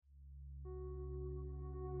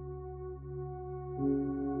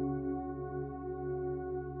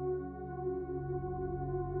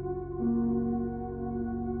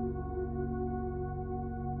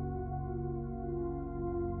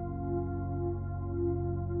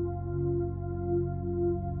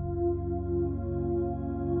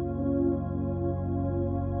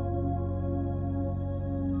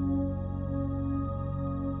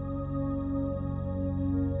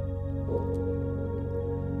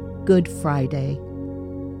Good Friday.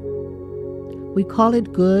 We call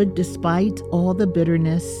it good despite all the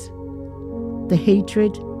bitterness, the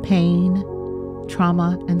hatred, pain,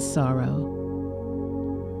 trauma, and sorrow.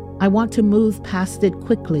 I want to move past it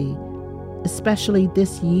quickly, especially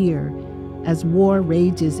this year as war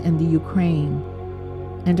rages in the Ukraine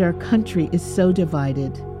and our country is so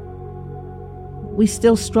divided. We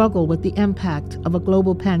still struggle with the impact of a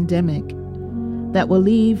global pandemic that will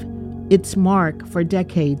leave its mark for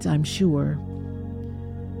decades, I'm sure.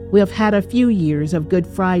 We have had a few years of Good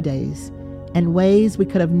Fridays in ways we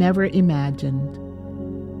could have never imagined.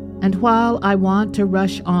 And while I want to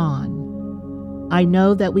rush on, I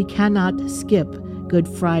know that we cannot skip Good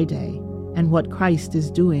Friday and what Christ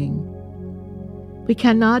is doing. We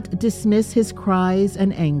cannot dismiss his cries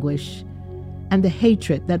and anguish and the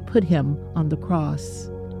hatred that put him on the cross.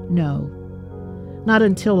 No, not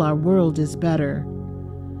until our world is better.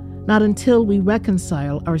 Not until we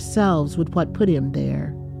reconcile ourselves with what put him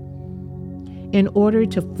there. In order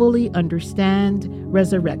to fully understand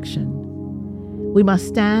resurrection, we must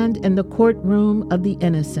stand in the courtroom of the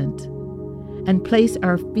innocent and place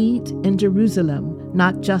our feet in Jerusalem,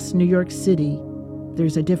 not just New York City.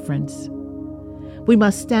 There's a difference. We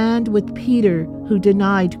must stand with Peter, who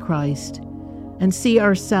denied Christ, and see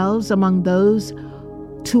ourselves among those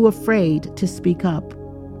too afraid to speak up.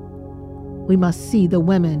 We must see the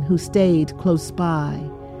women who stayed close by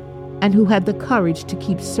and who had the courage to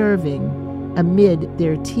keep serving amid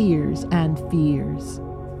their tears and fears.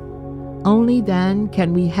 Only then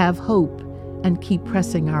can we have hope and keep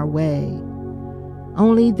pressing our way.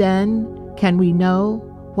 Only then can we know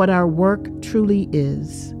what our work truly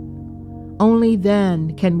is. Only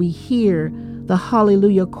then can we hear the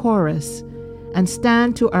Hallelujah chorus and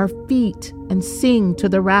stand to our feet and sing to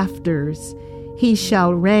the rafters, "He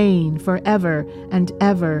shall reign forever and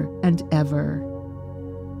ever and ever."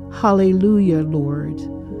 Hallelujah, Lord.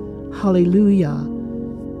 Hallelujah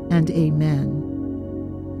and amen.